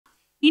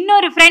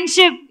இன்னொரு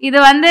ஃப்ரெண்ட்ஷிப், இது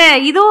வந்து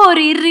இதுவும்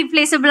ஒரு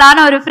இர்ரீப்ளேசபிளான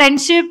ஒரு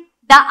ஃப்ரெண்ட்ஷிப்.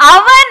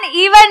 அவன்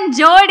இவன்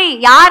ஜோடி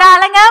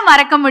யாராலங்க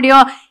மறக்க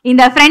முடியும்?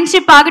 இந்த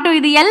ஃப்ரெண்ட்ஷிப் ஆகட்டும்,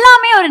 இது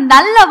எல்லாமே ஒரு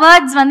நல்ல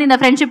வேர்ட்ஸ் வந்து இந்த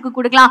ஃப்ரெண்ட்ஷிப்க்கு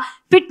கொடுக்கலாம்.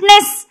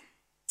 ஃபிட்னஸ்,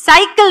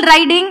 சைக்கிள்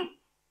ரைடிங்,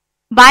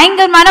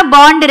 பயங்கரமான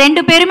பாண்ட்.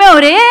 2 பேருமே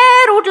ஒரே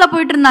ரூட்ல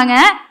போயிட்டு இருந்தாங்க.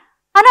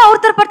 ஆனா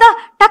ஒருத்தர் பார்த்தா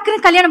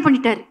டக்குன்னு கல்யாணம்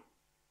பண்ணிட்டாரு.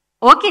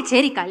 ஓகே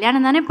சரி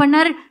கல்யாணம் தானே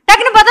பண்ணாரு,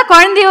 டக்குன்னு பார்த்தா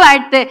குழந்தையும்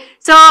ஆயிடுத்து.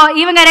 சோ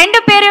இவங்க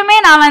 2 பேருமே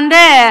நான்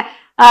வந்து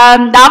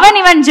அவன்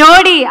இவன்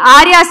ஜோடி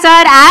Arya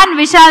sir and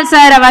Vishal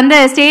sir வந்து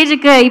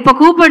ஸ்டேஜுக்கு இப்போ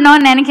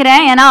கூப்பிடணும்னு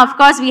நினைக்கிறேன். ஏன்னா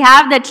of course we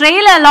have the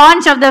trailer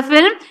launch of the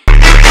film.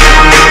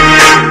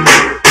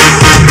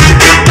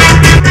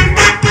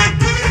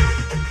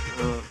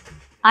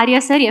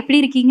 Arya sir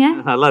எப்படி இருக்கீங்க?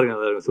 நல்லா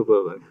இருக்கேன்,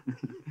 சூப்பரா.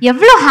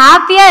 எவ்வளவு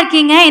ஹாப்பியா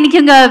இருக்கீங்க?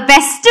 இன்னைக்கு உங்க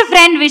பெஸ்ட்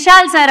ஃப்ரெண்ட்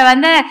விஷால் சார்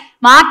வந்து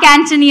மார்க்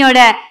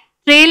ஆண்டனியோட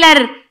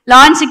ட்ரெய்லர்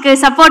லான்ச்சுக்கு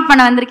சப்போர்ட்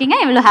பண்ண வந்திருக்கீங்க.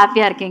 எவ்வளவு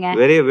ஹாப்பியா இருக்கீங்க?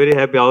 Very very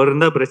happy. அவர்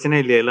இருந்தா பிரச்சனை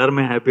இல்லையா,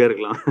 எல்லாருமே ஹாப்பியா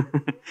இருக்கலாம்.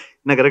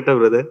 என்ன கரெக்டா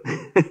brother?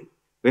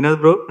 Vinod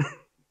bro.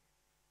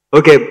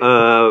 Okay,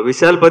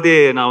 Vishal பத்தி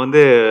நான்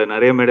வந்து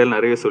நிறைய மேடையில்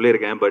நிறைய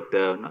சொல்லியிருக்கேன். பட்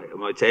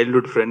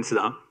சைல்ட்ஹுட் ஃப்ரெண்ட்ஸ்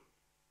தான்.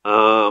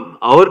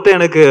 அவர்கிட்ட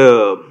எனக்கு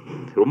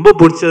ரொம்ப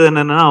பிடிச்சது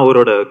என்னன்னா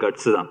அவரோட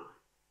கட்ஸ் தான்.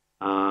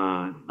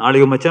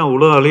 நாளைக்கு மச்சான்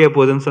அவ்வளோ அழிய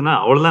போகுதுன்னு சொன்னா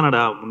அவ்வளோதான்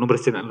நடா, ஒன்றும்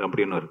பிரச்சனை இல்லை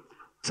அப்படின்னு.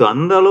 ஸோ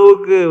அந்த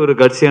அளவுக்கு ஒரு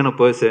கட்சியான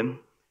பர்சன்.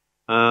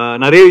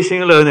 நிறைய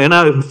விஷயங்கள், ஏன்னா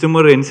சும்மா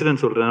ஒரு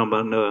இன்சிடென்ட் சொல்கிறேன்.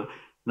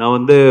 நான்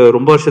வந்து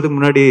ரொம்ப வருஷத்துக்கு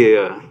முன்னாடி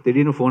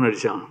திடீர்னு ஃபோன்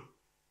அடித்தான்.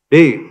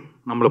 டேய்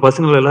நம்மளை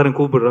பசங்களை எல்லாரும்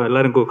கூப்பிடுறோம்,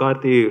 எல்லாரும்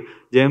கார்த்தி,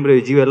 ஜெயம்ரே,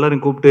 ஜீவ்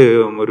எல்லாரும் கூப்பிட்டு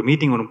ஒரு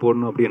மீட்டிங் ஒன்று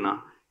போடணும் அப்படின்னா.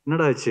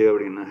 என்னடா ஆச்சு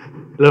அப்படின்னு.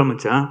 இல்லை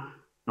மச்சான்,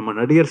 நம்ம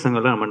நடிகர்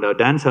சங்கம்லாம் நம்ம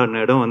டான்ஸ்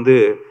ஆடின இடம் வந்து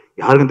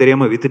யாருக்கும்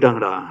தெரியாமல்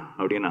வித்துட்டாங்கடா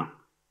அப்படின்னா.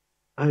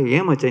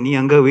 ஏன் மச்சான் நீ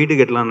அங்கே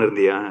வீட்டு கட்டலான்னு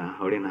இருந்தியா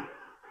அப்படின்னா.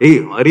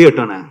 ஏய்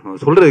அறியட்டானே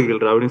சொல்கிறது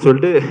கேள்றா அப்படின்னு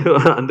சொல்லிட்டு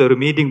அந்த ஒரு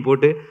மீட்டிங்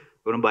போட்டு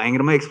அப்புறம்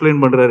பயங்கரமாக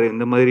எக்ஸ்பிளைன் பண்ணுறாரு.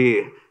 இந்த மாதிரி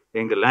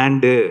எங்கள்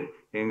லேண்டு,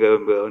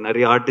 எங்கள்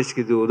நிறைய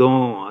ஆர்டிஸ்ட்க்கு இது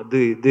உதவும், அது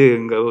இது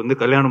இங்கே வந்து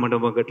கல்யாண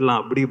மண்டபம் கட்டலாம்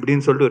அப்படி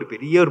இப்படின்னு சொல்லிட்டு ஒரு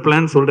பெரிய ஒரு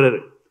பிளான் சொல்கிறாரு.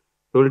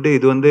 சொல்லிட்டு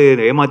இது வந்து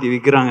ஏமாற்றி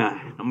விற்கிறாங்க,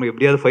 நம்ம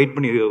எப்படியாவது ஃபைட்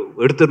பண்ணி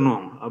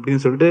எடுத்துடணும்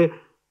அப்படின்னு சொல்லிட்டு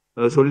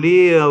சொல்லி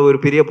ஒரு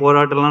பெரிய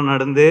போராட்டம்லாம்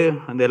நடந்து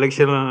அந்த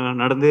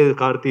எலெக்ஷன்லாம் நடந்து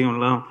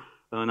கார்த்திகம்லாம்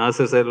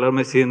நாசர் சார்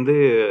எல்லாருமே சேர்ந்து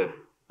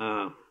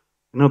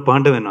என்ன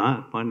பாண்டவனா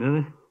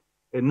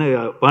என்ன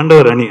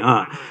பாண்டவர் அணி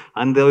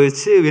அந்த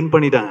வச்சு வின்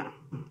பண்ணிட்டாங்க.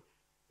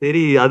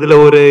 சரி அதில்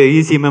ஒரு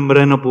ஈசி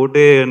மெம்பரை என்ன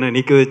போட்டு என்னை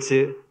நிற்க வச்சு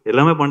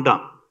எல்லாமே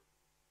பண்ணிட்டான்.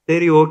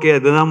 சரி ஓகே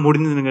அதுதான்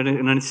முடிஞ்சு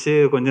நினச்சி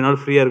கொஞ்ச நாள்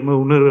ஃப்ரீயாக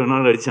இருக்கும்போது இன்னொரு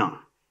நாள் அடித்தான்.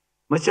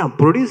 மச்சான்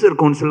ப்ரொடியூசர்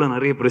கவுன்சிலில்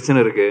நிறைய பிரச்சனை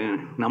இருக்குது,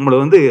 நம்மளை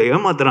வந்து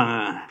ஏமாத்துறாங்க,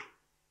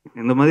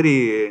 இந்த மாதிரி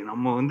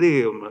நம்ம வந்து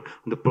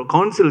அந்த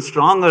கவுன்சில்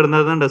ஸ்ட்ராங்காக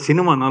இருந்தால் தான்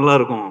சினிமா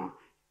நல்லாயிருக்கும்,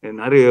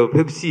 நிறைய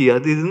பெப்சி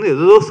அது இதுன்னு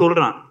ஏதோ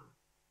சொல்கிறான்.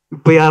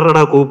 இப்போ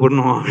யாரடா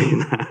கூப்பிடணும்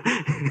அப்படின்னா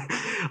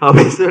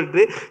அப்படின்னு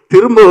சொல்லிட்டு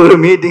திரும்ப ஒரு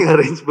மீட்டிங்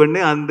அரேஞ்ச் பண்ணி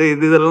அந்த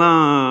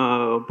இதெல்லாம்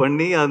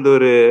பண்ணி அந்த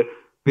ஒரு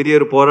பெரிய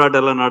ஒரு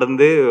போராட்டம்லாம்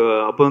நடந்து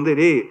அப்போ வந்து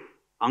டேய்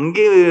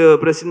அங்கேயும்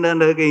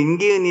பிரசிடண்டாக இருக்க,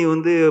 இங்கேயும் நீ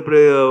வந்து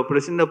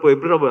பிரசிடண்டாக போய்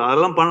எப்படி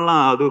அதெல்லாம்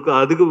பண்ணலாம்,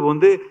 அதுக்கு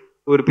வந்து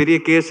ஒரு பெரிய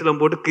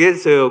கேஸ்லாம் போட்டு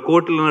கேஸ்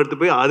கோர்ட்டில் எடுத்து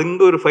போய்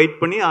அதுங்க ஒரு ஃபைட்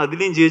பண்ணி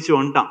அதுலேயும் ஜெயிச்சு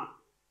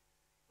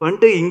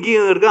வந்துட்டு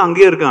இங்கேயும் இருக்கான்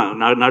அங்கேயும் இருக்கான்,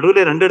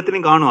 நடுவில் 2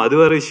 இடத்துலையும் காணும், அது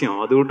வேறு விஷயம்,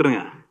 அது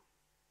விட்டுருங்க.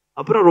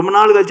 அப்புறம் ரொம்ப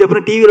நாள் கழிச்சு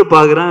அப்புறம் டிவியில்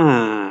பார்க்குறேன்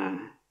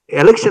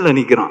எலெக்ஷனில்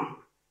நிற்கிறான்.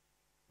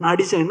 நான்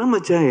அடித்தேன், என்ன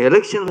மச்சான்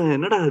எலெக்ஷனில்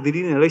என்னடா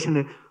திடீர்னு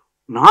எலெக்ஷனில்,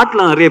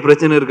 நாட்டில் நிறைய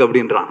பிரச்சனை இருக்குது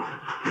அப்படின்றான்.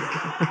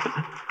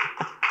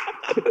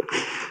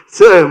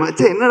 ஸோ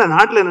மச்சான் என்னடா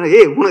நாட்டில் என்ன,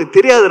 ஏய் உனக்கு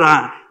தெரியாதுடா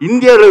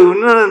இந்தியாவில்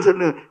என்னன்னு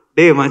சொல்லு,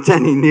 டேய்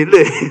மச்சான் நீ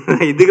நில்லு,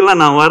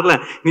 இதுக்கெல்லாம் நான் வரல,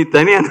 நீ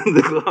தனியாக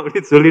இருந்துக்கோ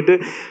அப்படின்னு சொல்லிட்டு.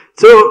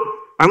 ஸோ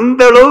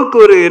அந்த அளவுக்கு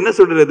ஒரு என்ன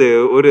சொல்றது,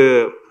 ஒரு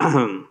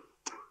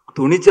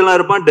துணிச்சலாக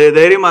இருப்பான்,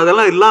 தைரியம்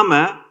அதெல்லாம்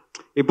இல்லாமல்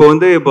இப்போ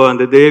வந்து இப்போ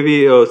அந்த தேவி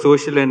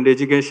சோஷியல் அண்ட்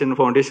எஜுகேஷன்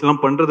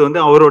ஃபவுண்டேஷன்லாம் பண்ணுறது வந்து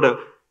அவரோட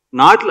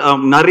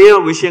நாட்டில் நிறைய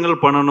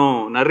விஷயங்கள் பண்ணணும்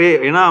நிறைய.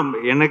 ஏன்னா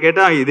என்ன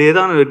கேட்டால் இதே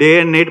தான் டே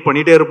அண்ட் நைட்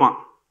பண்ணிகிட்டே இருப்பான்.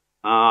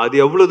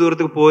 அது எவ்வளோ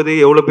தூரத்துக்கு போகுது,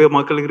 எவ்வளோ பேர்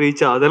மக்களுக்கு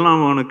ரீச்,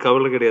 அதெல்லாம் அவனுக்கு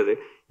கவலை கிடையாது.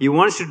 He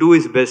wants to two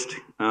is best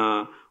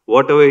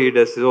what ever he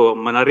does. So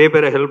நிறைய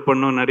பேரை ஹெல்ப்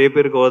பண்ணணும், நிறைய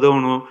பேருக்கு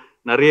உதவணும்,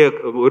 நிறைய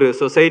ஒரு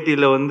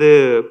சொசைட்டியில் வந்து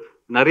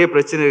நிறைய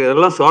பிரச்சனை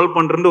இதெல்லாம் சால்வ்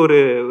பண்ணுறது ஒரு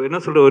என்ன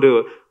சொல்கிற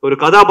ஒரு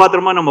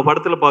கதாபாத்திரமாக நம்ம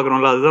படத்தில்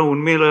பார்க்குறோம்ல, அதுதான்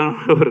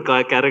உண்மையிலான ஒரு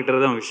கேரக்டர்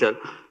தான் Vishal.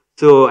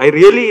 So I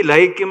really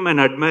like him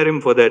and admire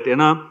him for that.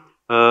 ஏன்னா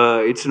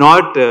இட்ஸ்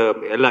நாட்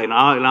எல்லாம்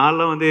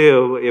நான்லாம் வந்து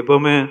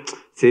எப்போவுமே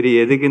சரி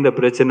எதுக்கு இந்த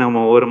பிரச்சனை,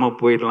 நம்ம ஓரமாக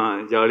போயிடலாம்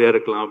ஜாலியாக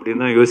இருக்கலாம்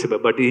அப்படின்னு தான்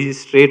யோசிப்பேன். But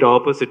is straight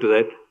opposite to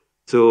that.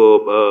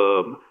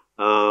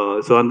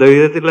 So அந்த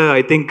விதத்தில்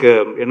ஐ திங்க்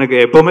எனக்கு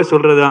எப்போவுமே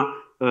சொல்கிறது தான்,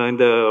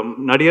 இந்த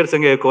நடிகர்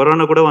சங்க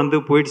கொரோனா கூட வந்து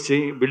போயிடுச்சு,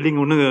 பில்டிங்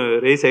ஒன்று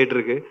ரேஸ் ஆகிட்டு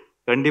இருக்கு,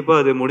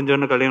 கண்டிப்பாக அது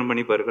முடிஞ்சோடனே கல்யாணம்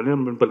பண்ணிப்பாரு.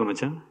 கல்யாணம் பண்ணிப்பாரு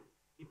மச்சான்.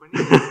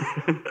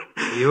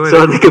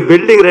 அதுக்கு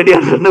பில்டிங் ரெடி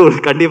ஆனா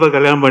கண்டிப்பா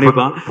கல்யாணம்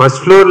பண்ணிப்பான்.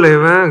 ஃபர்ஸ்ட் ஃப்ளோர்ல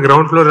இவன்,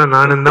 கிரவுண்ட் ஃப்ளோர்ல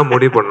நானும் தான்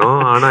முடிவு பண்ணோம்.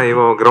 ஆனா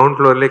இவன் கிரவுண்ட்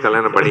ஃப்ளோர்லயே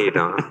கல்யாணம்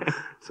பண்ணிக்கிட்டான்.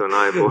 ஸோ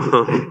நான்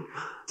இப்போ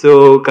ஸோ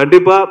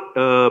கண்டிப்பா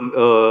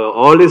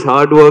all is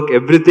hard work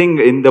every thing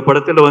இந்த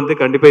படத்துல வந்து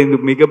கண்டிப்பா இந்த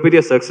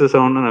மிகப்பெரிய சக்சஸ்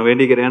ஆகணும்னு நான்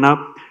வேண்டிக்கிறேன். ஏன்னா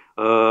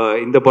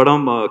இந்த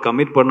படம்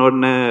கமிட் பண்ண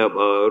உடனே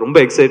ரொம்ப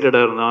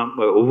எக்ஸைட்டடாக இருந்தான்.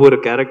 ஒவ்வொரு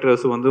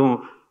கேரக்டர்ஸும் வந்து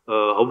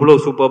அவ்வளோ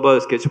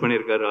சூப்பராக ஸ்கெச்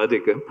பண்ணியிருக்காரு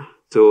அதுக்கு.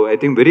 So I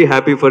think very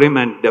happy for him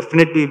and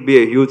definitely it be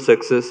a huge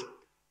success.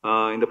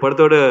 இந்த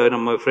படத்தோட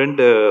நம்ம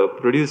ஃப்ரெண்ட்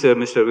ப்ரொடியூசர்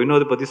மிஸ்டர்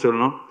வினோத் பற்றி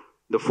சொல்லணும்.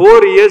 இந்த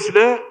 4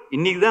 இயர்ஸில்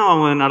இன்னைக்கு தான்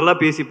அவன் நல்லா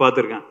பேசி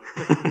பார்த்துருக்கான்.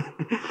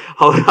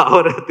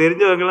 அவரை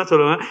தெரிஞ்சவங்கலாம்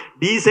சொல்லுவேன்,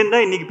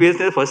 டீசெண்டாக இன்னைக்கு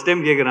பேசினது ஃபர்ஸ்ட்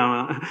டைம் கேட்குறான்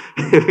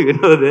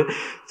Vinod.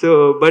 So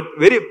but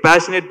very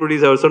passionate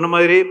producer. அவர் சொன்ன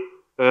மாதிரி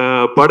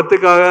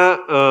படத்துக்காக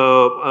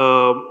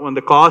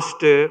அந்த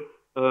காஸ்ட்டு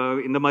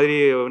இந்த மாதிரி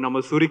நம்ம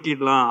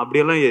சுருக்கிடலாம்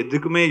அப்படியெல்லாம்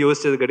எதுக்குமே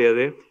யோசிச்சது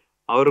கிடையாது.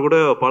 அவர் கூட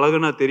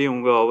பழகுனா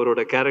தெரியும்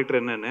அவரோட கேரக்டர்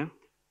என்னன்னு.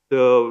 So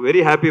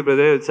very happy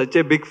brother, such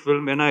a big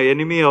film. ஏன்னா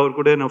எனிமி அவர்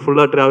கூட நான்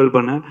ஃபுல்லாக ட்ராவல்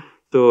பண்ணேன்.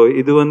 ஸோ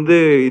இது வந்து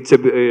it's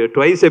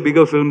twice a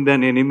figure film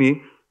than enemy.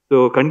 So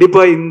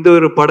கண்டிப்பாக இந்த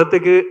ஒரு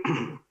படத்துக்கு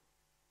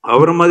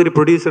அவரை மாதிரி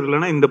ப்ரொடியூசர்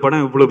இல்லைன்னா இந்த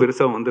படம் இவ்வளோ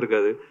பெருசாக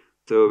வந்திருக்காது.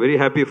 So very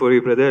happy for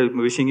you brother,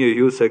 wishing you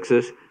huge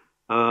success.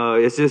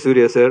 S J.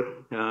 Surya sir,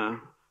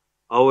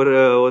 அவர்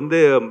வந்து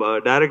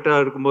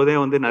டைரக்டராக இருக்கும்போதே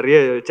வந்து நிறைய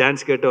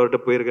சான்ஸ் கேட்டு அவர்கிட்ட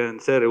போயிருக்கேன்.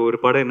 சார் ஒரு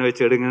படம் என்ன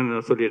வச்சு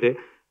எடுங்கன்னு சொல்லிட்டு.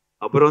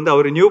 அப்புறம் வந்து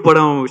அவர் நியூ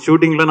படம்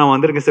ஷூட்டிங்லாம் நான்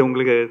வந்திருக்கேன் சார்,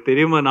 உங்களுக்கு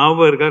தெரியுமா,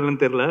 ஞாபகம்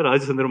இருக்கான்னு தெரியல,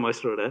 ராஜசுந்தரம்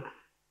மாஸ்டரோட.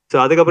 ஸோ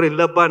அதுக்கப்புறம்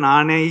இல்லைப்பா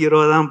நானே ஹீரோ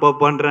தான்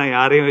பண்ணுறேன்,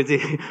 யாரையும் வச்சு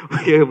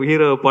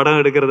ஹீரோ படம்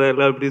எடுக்கிறதா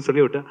இல்லை அப்படின்னு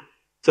சொல்லி விட்டேன்.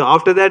 ஸோ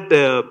ஆஃப்டர் தேட்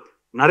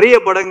நிறைய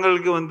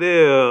படங்களுக்கு வந்து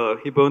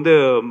இப்போ வந்து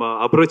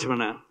அப்ரோச்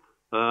பண்ணேன்.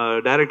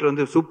 டைரக்டர்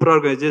வந்து சூப்பராக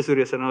இருக்கும், எஸ்.ஜே.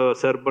 சூர்யா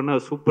சார் பண்ண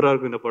சூப்பராக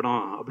இருக்கும் இந்த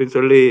படம் அப்படின்னு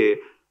சொல்லி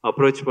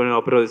அப்ரோச் பண்ண.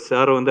 அப்புறம்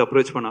சாரை வந்து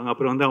அப்ரோச் பண்ணாங்க.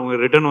 அப்புறம் வந்து அவங்க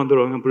ரிட்டர்ன்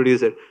வந்துடுவாங்க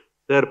ப்ரொடியூசர்,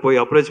 சார்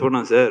போய் அப்ரோச்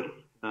பண்ணோம் சார்,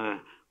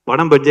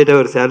 படம் பட்ஜெட்டை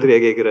ஒரு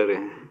சேலரியாக கேட்குறாரு.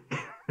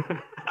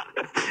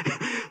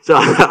 ஸோ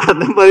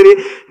அந்த மாதிரி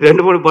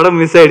 2-3 படம்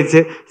மிஸ்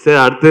ஆயிடுச்சு சார்.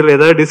 அடுத்தது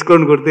ஏதாவது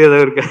டிஸ்கவுண்ட் கொடுத்து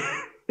ஏதாவது இருக்க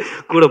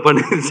கூட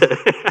பண்ணுங்க சார்.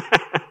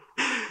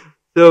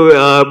 ஸோ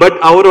பட்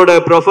அவரோட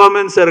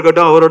பெர்ஃபார்மன்ஸாக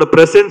இருக்கட்டும், அவரோட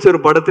ப்ரெசன்ஸ் ஒரு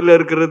படத்தில்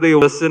இருக்கிறது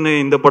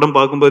இந்த படம்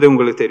பார்க்கும்போதே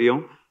உங்களுக்கு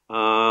தெரியும்.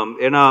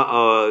 ஏன்னா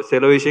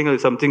சில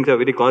விஷயங்கள் somethings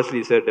are very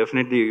costly sir,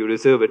 definitely you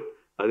deserve it,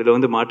 அதில்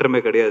வந்து மாற்றமே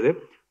கிடையாது.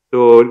 ஸோ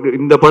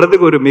இந்த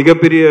படத்துக்கு ஒரு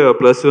மிகப்பெரிய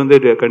ப்ளஸ் வந்து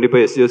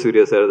கண்டிப்பாக எஸ்.ஜே.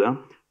 சூர்யா சார் தான்.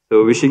 So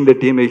wishing the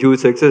team a huge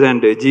success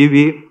and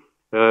GV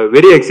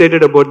very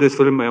excited about this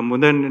film.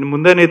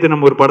 முந்தா நேற்று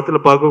நம்ம ஒரு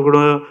படத்தில் பார்க்க கூட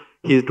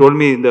ஹி டோல்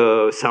மீ இந்த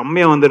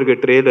செம்மையாக வந்திருக்கு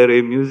ட்ரெய்லரு,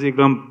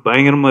 மியூசிக்லாம்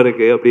பயங்கரமாக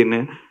இருக்குது அப்படின்னு.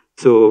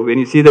 So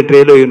when you see the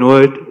trailer you know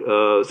it,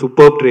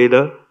 super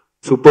trailer,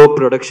 super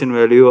production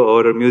value,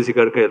 அவர்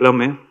மியூசிக்காக இருக்க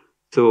எல்லாமே.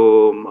 ஸோ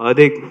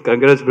Adhik,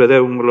 கங்க்ராட்ஸ்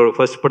பிரதர், உங்களோட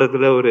ஃபர்ஸ்ட்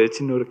படத்தில் ஒரு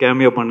சின்ன ஒரு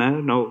கேமியோ பண்ணேன்.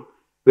 No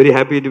very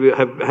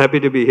happy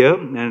to be here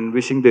and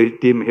wishing the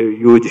team a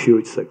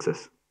huge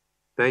success.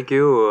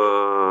 Thank you.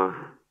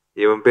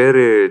 இவன்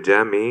பேர்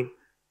ஜாமி,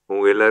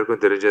 உங்கள்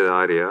எல்லாருக்கும் தெரிஞ்சது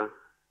ஆர்யா.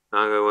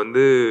 நாங்கள்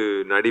வந்து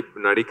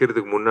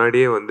நடிக்கிறதுக்கு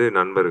முன்னாடியே வந்து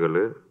நண்பர்கள்,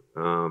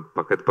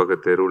 பக்கத்து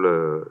தெருவில்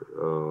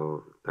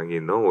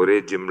தங்கியிருந்தோம், ஒரே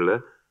ஜிம்மில்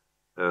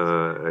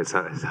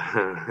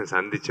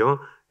சந்தித்தோம்.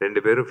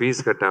 2 பேரும்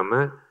ஃபீஸ்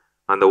கட்டாமல்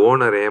அந்த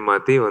ஓனரை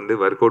ஏமாற்றி வந்து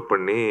ஒர்க் அவுட்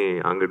பண்ணி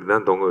அங்கிட்டு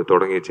தான்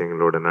தொடங்கிச்சு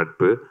எங்களோட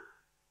நட்பு.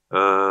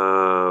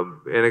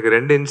 எனக்கு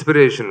 2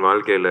 இன்ஸ்பிரேஷன்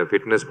வாழ்க்கையில்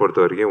ஃபிட்னஸ்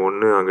பொறுத்த வரைக்கும்.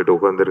 ஒன்று அங்கிட்டு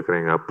உட்காந்துருக்குற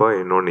எங்கள் அப்பா,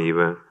 இன்னொன்று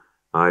இவன்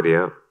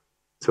ஆர்யா.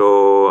 ஸோ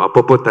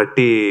அப்பப்போ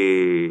தட்டி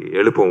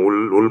எழுப்போம்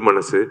உள்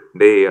மனசு,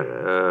 டேய்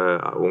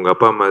உங்கள்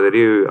அப்பா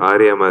மாதிரி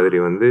ஆர்யா மாதிரி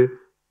வந்து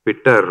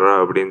ஃபிட்டர்ரா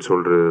அப்படின்னு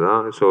சொல்கிறது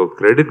தான். So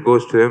credit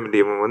goes to him.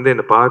 இவன் வந்து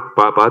என்னை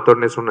பார்த்த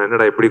உடனே சொன்ன,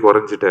 என்னடா இப்படி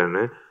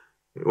குறைஞ்சிட்டேன்னு.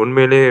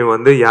 உண்மையிலே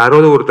வந்து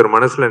யாராவது ஒருத்தர்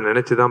மனசில்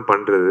நினச்சி தான்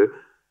பண்ணுறது.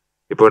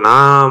 இப்போ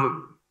நான்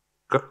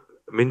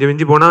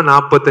மிஞ்சி போனால்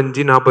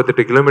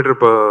 45-48 கிலோமீட்டர்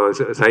இப்போ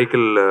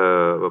சைக்கிளில்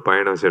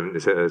பயணம்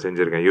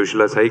செஞ்சுருக்கேன்.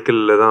 யூஸ்வலாக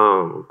சைக்கிளில் தான்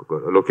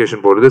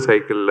லொக்கேஷன் போகிறது,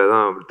 சைக்கிளில்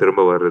தான்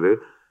திரும்ப வர்றது.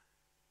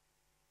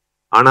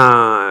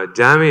 ஆனால்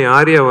ஜாமி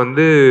ஆர்யா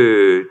வந்து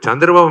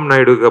சந்திரபாபு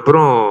நாயுடுக்கு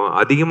அப்புறம்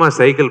அதிகமாக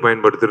சைக்கிள்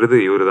பயன்படுத்துறது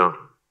இவர் தான்.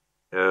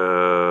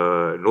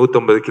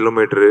 150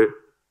 கிலோமீட்டரு,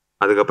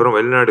 அதுக்கப்புறம்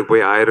வெளிநாட்டுக்கு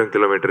போய் 1000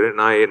 கிலோமீட்டரு.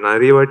 நான்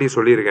நிறைய வாட்டி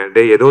சொல்லியிருக்கேன்,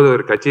 டே ஏதோ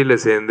ஒரு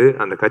கட்சியில் சேர்ந்து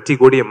அந்த கட்சி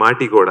கொடியை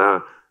மாட்டிக்கோடா,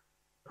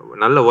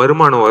 நல்ல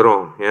வருமானம்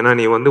வரும். ஏன்னா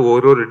நீ வந்து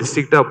ஒரு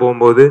டிஸ்ட்ரிக்டாக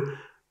போகும்போது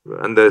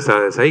அந்த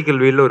சைக்கிள்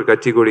வீலில் ஒரு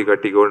கட்சி கொடி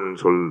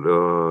கட்டிக்கோன்னு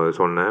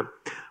சொன்னேன்.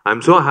 I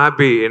am so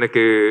happy.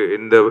 எனக்கு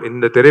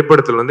இந்த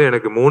திரைப்படத்தில் வந்து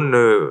எனக்கு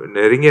 3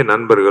 நெருங்கிய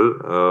நண்பர்கள்.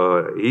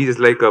 He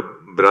is like a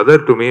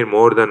brother to me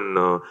more then,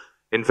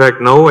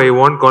 in fact now I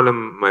want call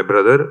him my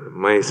brother,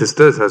 my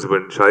sisters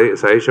husband,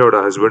 சாயிஷாவோட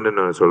ஹஸ்பண்ட்னு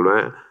நான்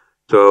சொல்லுவேன்.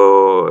 ஸோ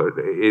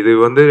இது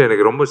வந்து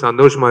எனக்கு ரொம்ப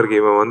சந்தோஷமா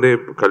இருக்கு. இவன் வந்து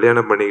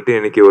கல்யாணம் பண்ணிக்கிட்டு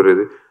எனக்கு ஒரு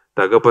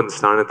தகப்பன்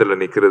ஸ்தானத்தில்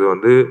நிற்கிறது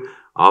வந்து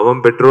அவன்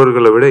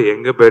பெற்றோர்களை விட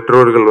எங்கள்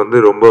பெற்றோர்கள் வந்து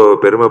ரொம்ப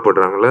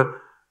பெருமைப்படுறாங்கள.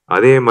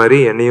 அதே மாதிரி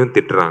என்னையும்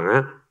திட்டுறாங்க.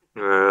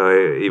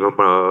 இவன்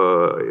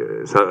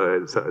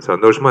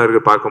சந்தோஷமா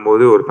இருக்கு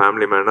பார்க்கும்போது. ஒரு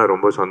ஃபேமிலி மேனா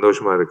ரொம்ப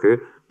சந்தோஷமா இருக்கு.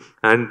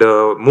 அண்ட்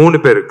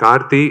 3 பேர்,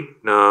 கார்த்தி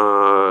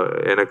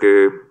எனக்கு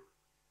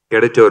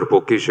கிடைச்ச ஒரு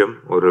பொக்கிஷம்,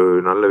 ஒரு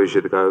நல்ல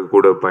விஷயத்துக்காக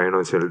கூட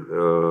பயணம்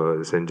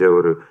செஞ்ச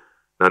ஒரு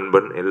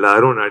நண்பன்.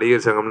 எல்லாரும்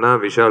நடிகர் சங்கம்னா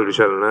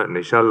விஷால்னா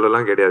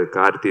நிஷால்லாம் கிடையாது,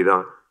 கார்த்தி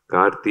தான்.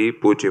 கார்த்தி,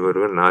 பூச்சி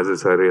முருகன், நாசர்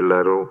சார்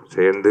எல்லாரும்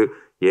சேர்ந்து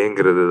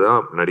ஏங்கிறது தான்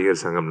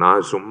நடிகர் சங்கம்.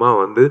 நான் சும்மா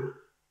வந்து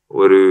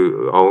ஒரு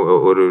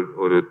ஒரு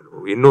ஒரு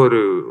இன்னொரு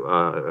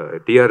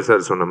டிஆர்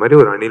சார் சொன்ன மாதிரி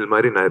ஒரு அணில்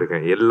மாதிரி நான்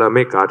இருக்கேன்.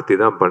 எல்லாமே கார்த்தி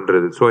தான்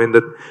பண்றது. ஸோ இந்த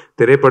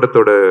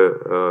திரைப்படத்தோட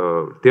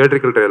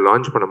தியேட்ரிக்கல் ட்ரையல்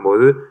லான்ச்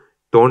பண்ணும்போது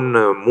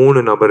தோணுன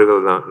 3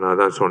 நபர்கள் தான்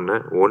நான் தான்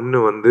சொன்னேன். ஒன்று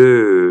வந்து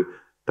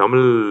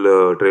Tamil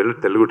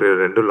trailer Telugu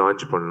trailer 2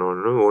 launch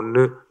பண்ணோன்னு,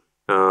 ஒன்று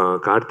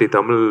கார்த்தி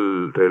தமிழ்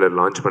ட்ரெய்லர்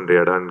லான்ச்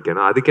பண்ணுறியாடான்னு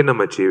கேட்டேன். அதுக்கு என்ன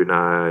மச்சி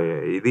நான்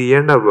இது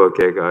ஏன்டா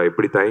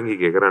இப்படி தயங்கி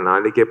கேட்குறேன்,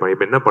 நாளைக்கே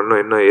இப்போ என்ன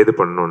பண்ணோம் என்ன ஏது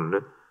பண்ணோன்னு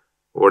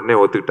உடனே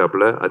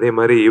ஒத்துக்கிட்டாப்புல. அதே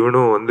மாதிரி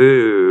இவனும் வந்து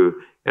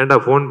ஏன்டா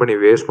ஃபோன் பண்ணி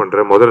வேஸ்ட்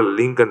பண்ணுற, முதல்ல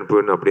லிங்க்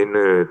அனுப்புன்னு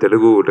அப்படின்னு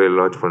தெலுங்கு ட்ரெய்லர்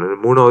லான்ச் பண்ணது.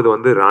 3வது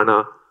வந்து ராணா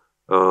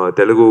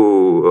தெலுங்கு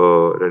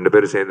 2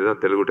 பேரும் சேர்ந்து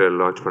தான் தெலுங்கு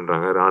ட்ரெய்லர் லான்ச்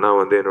பண்ணுறாங்க. ராணா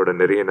வந்து என்னோட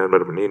நிறைய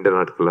நண்பர் பண்ணி இந்த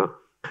நாட்களாக.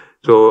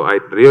 ஸோ ஐ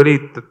ரியலி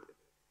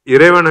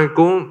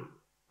இறைவனுக்கும்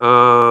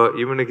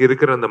இவனுக்கு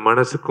இருக்கிற அந்த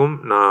மனசுக்கும்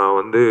நான்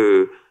வந்து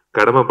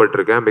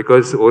கடமைப்பட்டிருக்கேன்.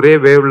 பிகாஸ் ஒரே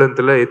வேவ்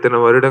லென்த்தில் இத்தனை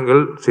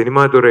வருடங்கள்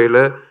சினிமா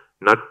துறையில்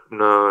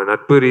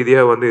நட்பு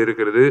ரீதியாக வந்து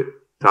இருக்கிறது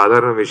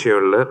சாதாரண விஷயம்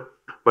இல்லை.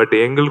 பட்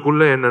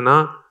எங்களுக்குள்ள என்னன்னா,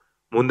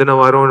 முந்தின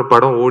வாரம்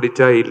படம்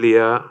ஓடிச்சா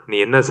இல்லையா, நீ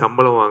என்ன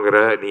சம்பளம் வாங்குற,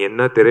 நீ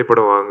என்ன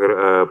திரைப்படம்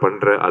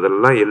பண்ற,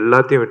 அதெல்லாம்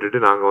எல்லாத்தையும் விட்டுட்டு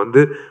நாங்கள்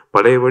வந்து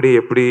பழையபடி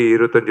எப்படி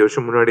 25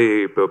 வருஷம் முன்னாடி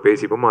இப்போ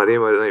பேசிப்போமோ அதே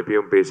மாதிரி தான்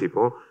இப்பயும்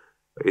பேசிப்போம்.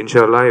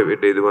 இன்ஷால்லா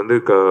இது வந்து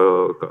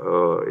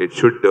it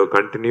should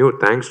continue.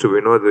 Thanks to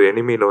Vinod.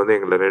 எனிமியில் வந்து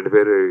எங்களை 2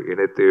 பேர்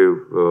இணைத்து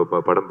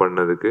படம்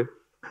பண்ணதுக்கு.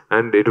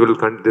 And it will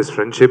this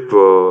friendship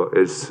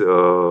is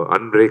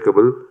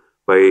unbreakable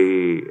by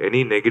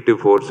any negative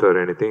force or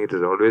anything. It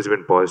has always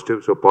been positive.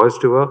 So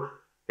positive-ஆ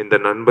இந்த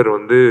நண்பர்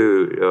வந்து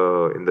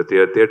இந்த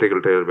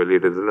தியேட்ரிக்கல் ட்ரெய்லர்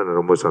வெளியிட்டதில் நான்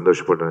ரொம்ப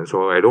சந்தோஷப்படுறேன். So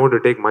I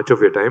don't take much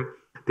of your time.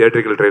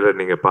 Theatrical trailer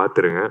நீங்கள்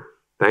பார்த்துருங்க.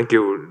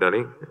 Thank you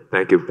darling.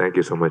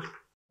 Thank you so much.